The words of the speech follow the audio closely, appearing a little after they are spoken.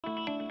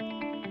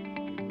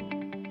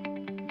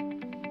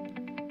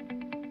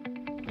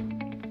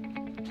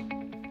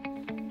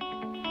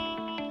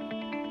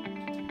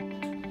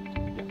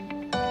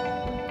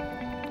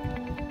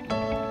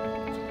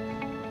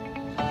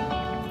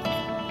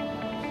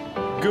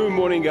Good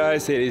morning,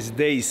 guys. It is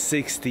day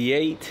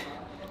 68,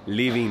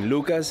 leaving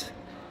Lucca's.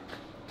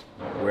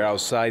 We're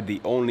outside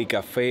the only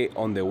cafe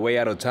on the way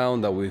out of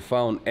town that we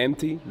found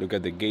empty. Look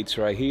at the gates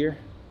right here.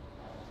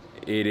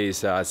 It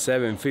is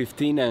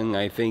 7:15 and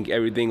I think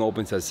everything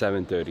opens at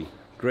 7:30.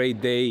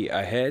 Great day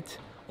ahead,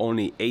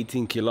 only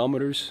 18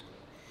 kilometers.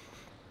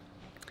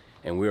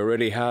 And we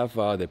already have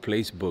the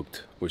place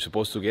booked. We're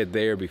supposed to get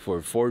there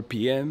before 4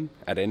 p.m.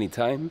 at any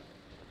time.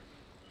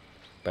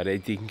 But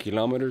 18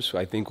 kilometers,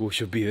 I think we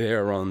should be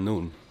there around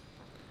noon.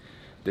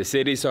 The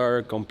cities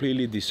are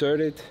completely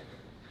deserted,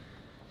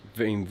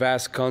 in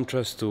vast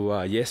contrast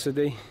to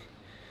yesterday.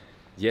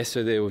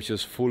 Yesterday was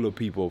just full of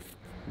people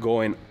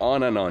going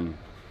on and on.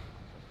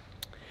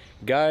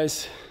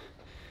 Guys,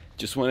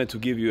 just wanted to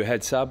give you a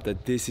heads up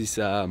that this is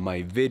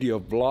my video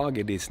vlog.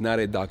 It is not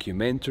a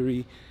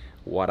documentary.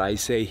 What I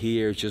say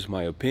here is just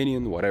my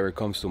opinion, whatever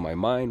comes to my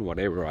mind,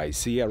 whatever I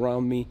see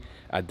around me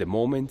at the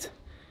moment.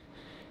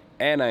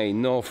 And I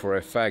know for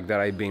a fact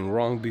that I've been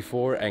wrong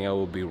before and I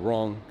will be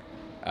wrong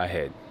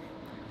ahead.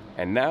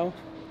 And now,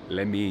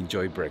 let me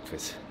enjoy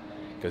breakfast,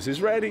 because it's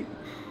ready.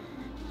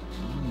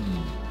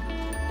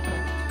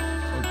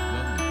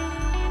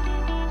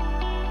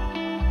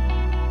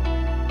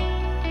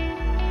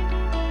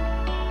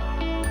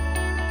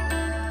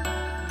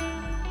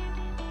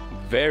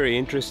 Very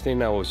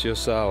interesting. I was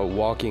just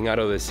walking out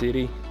of the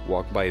city,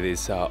 walked by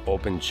this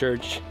open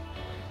church,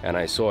 and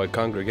I saw a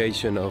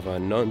congregation of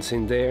nuns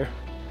in there.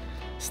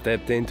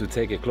 Stepped in to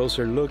take a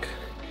closer look,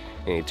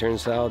 and it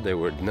turns out there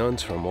were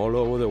nuns from all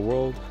over the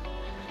world.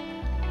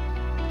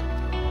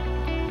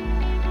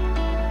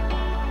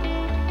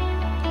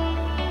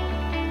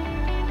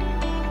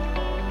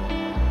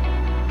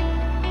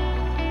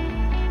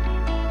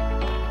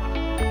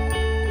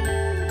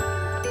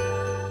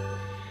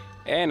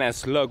 And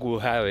as luck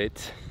will have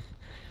it,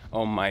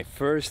 on my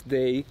first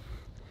day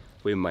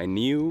with my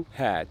new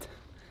hat,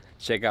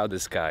 check out the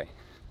sky.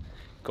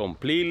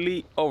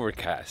 Completely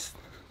overcast.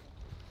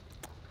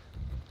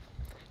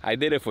 I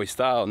did it for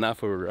style, not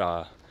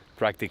for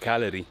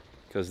practicality,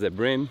 because the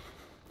brim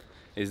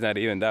is not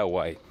even that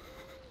wide.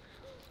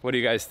 What do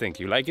you guys think?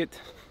 You like it?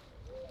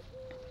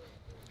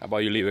 How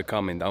about you leave a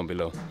comment down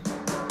below?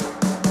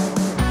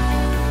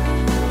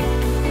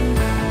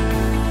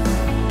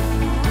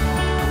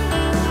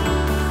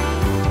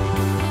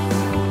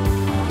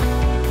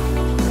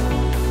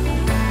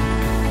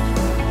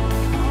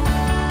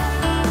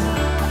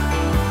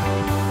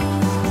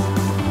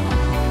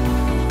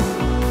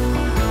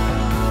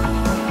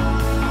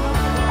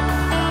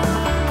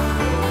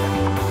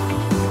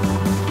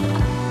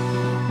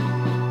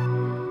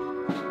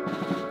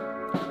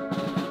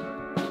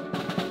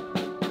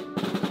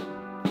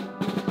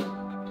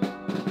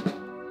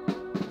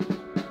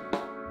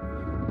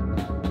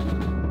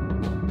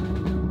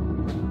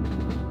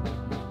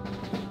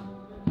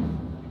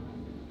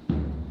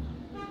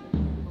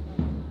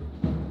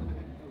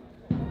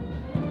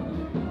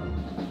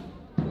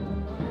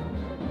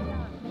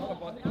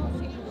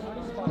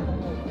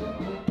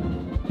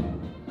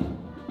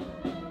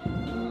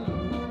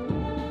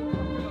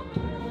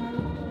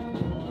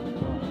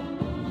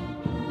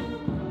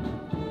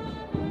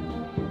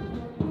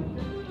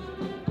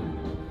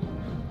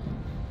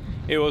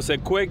 It was a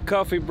quick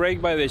coffee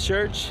break by the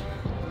church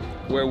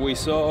where we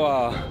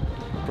saw a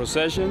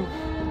procession,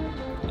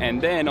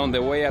 and then on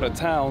the way out of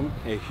town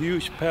a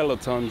huge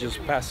peloton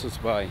just passed us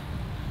by.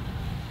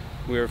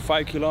 We are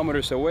 5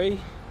 kilometers away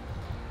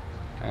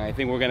and I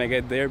think we're gonna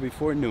get there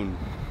before noon,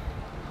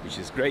 which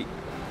is great.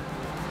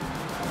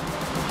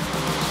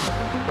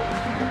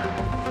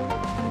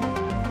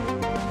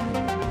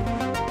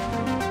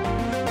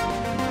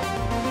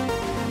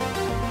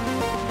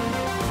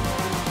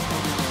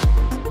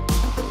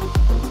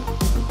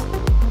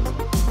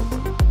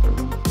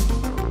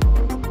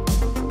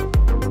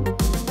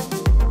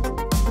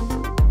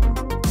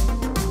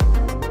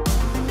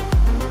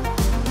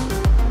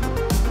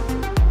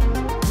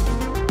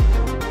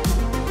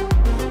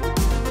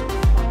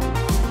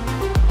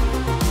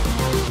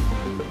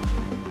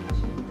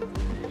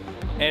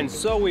 And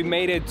so we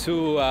made it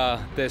to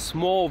the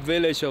small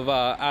village of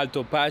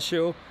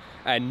Altopascio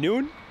at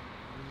noon.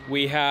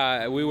 We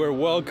were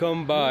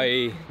welcomed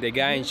by the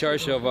guy in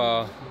charge of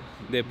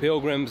the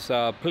pilgrims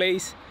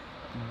place.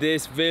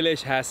 This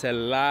village has a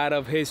lot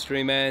of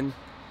history, man,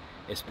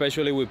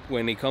 especially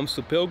when it comes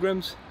to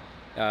pilgrims.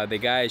 The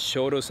guy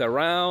showed us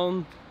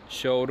around,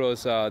 showed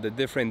us the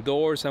different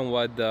doors and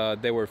what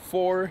they were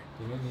for.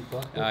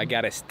 I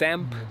got a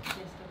stamp.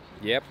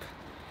 Yep.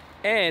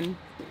 And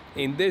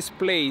in this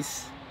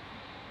place,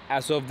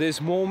 as of this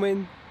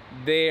moment,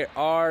 there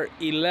are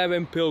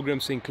 11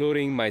 pilgrims,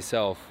 including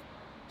myself.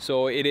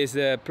 So it is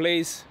the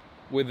place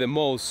with the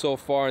most so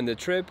far in the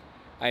trip.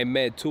 I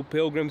met 2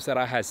 pilgrims that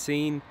I had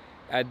seen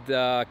at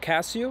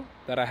Casio,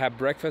 that I had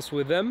breakfast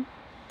with them.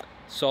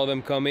 Saw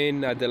them come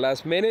in at the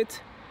last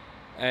minute,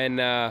 and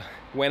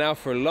went out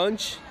for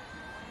lunch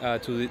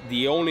to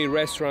the only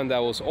restaurant that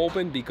was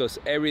open, because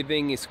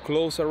everything is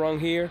closed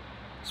around here.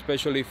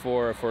 especially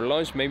for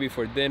lunch. Maybe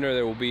for dinner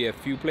there will be a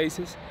few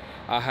places.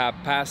 I have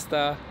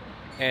pasta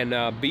and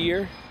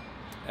beer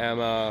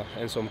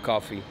and some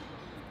coffee.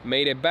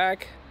 Made it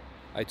back.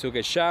 I took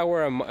a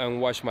shower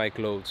and washed my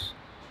clothes.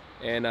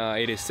 And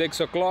it is 6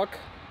 o'clock.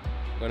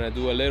 Gonna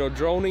do a little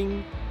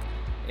droning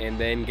and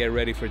then get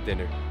ready for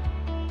dinner.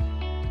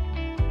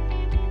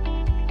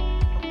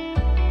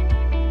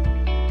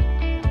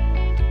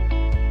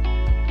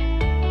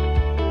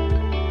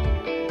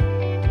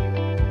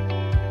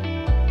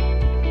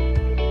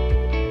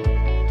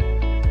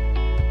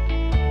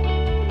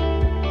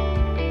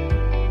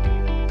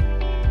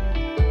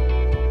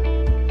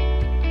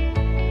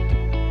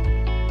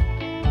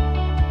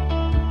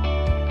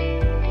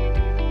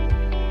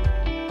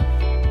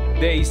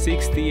 Day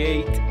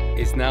 68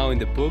 is now in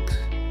the books.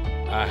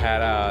 I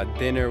had a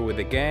dinner with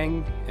the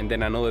gang and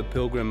then another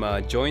pilgrim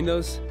joined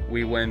us.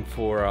 We went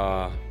for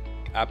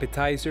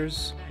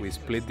appetizers. We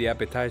split the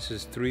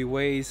appetizers 3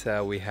 ways.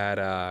 We had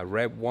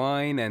red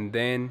wine and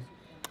then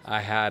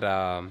I had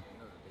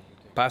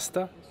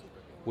pasta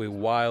with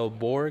wild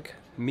boar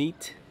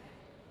meat.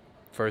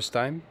 First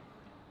time.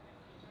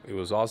 It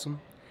was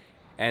awesome.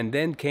 And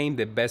then came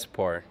the best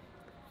part.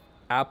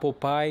 Apple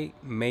pie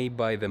made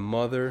by the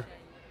mother.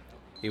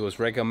 It was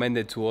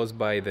recommended to us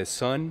by the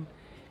son,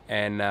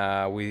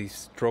 and we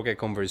struck a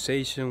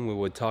conversation. We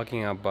were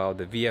talking about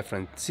the Via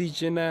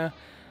Francigena,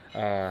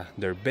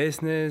 their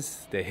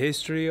business, the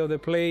history of the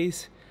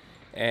place,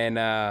 and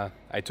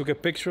I took a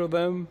picture of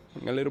them,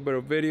 a little bit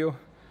of video,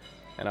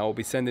 and I will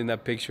be sending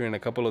that picture in a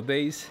couple of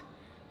days.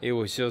 It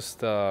was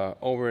just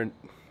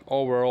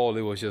overall,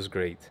 it was just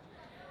great.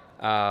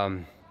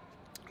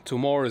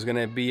 Tomorrow is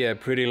gonna be a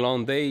pretty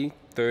long day,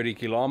 30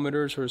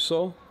 kilometers or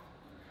so.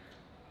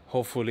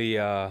 Hopefully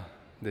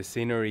the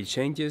scenery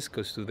changes,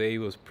 because today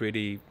was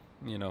pretty,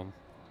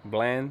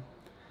 bland.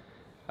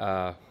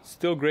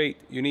 Still great.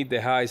 You need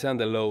the highs and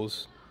the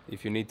lows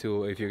if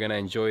you're gonna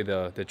enjoy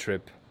the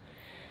trip.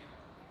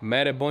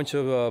 Met a bunch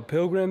of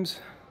pilgrims.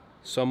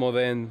 Some of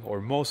them, or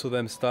most of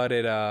them,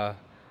 started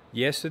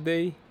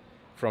yesterday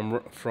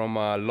from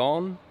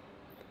Lawn.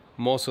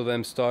 Most of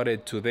them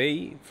started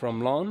today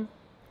from Lawn.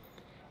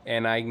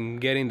 And I'm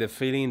getting the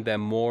feeling that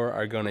more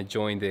are gonna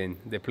join in.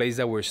 The place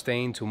that we're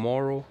staying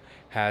tomorrow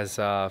has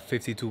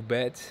 52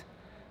 beds,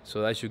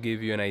 so that should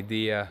give you an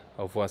idea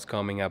of what's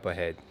coming up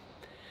ahead.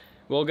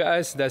 Well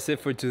guys, that's it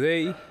for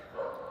today.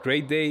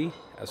 Great day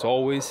as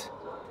always.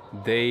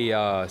 Day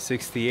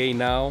 68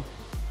 now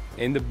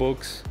in the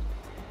books,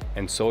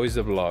 and so is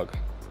the vlog.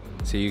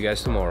 See you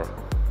guys tomorrow.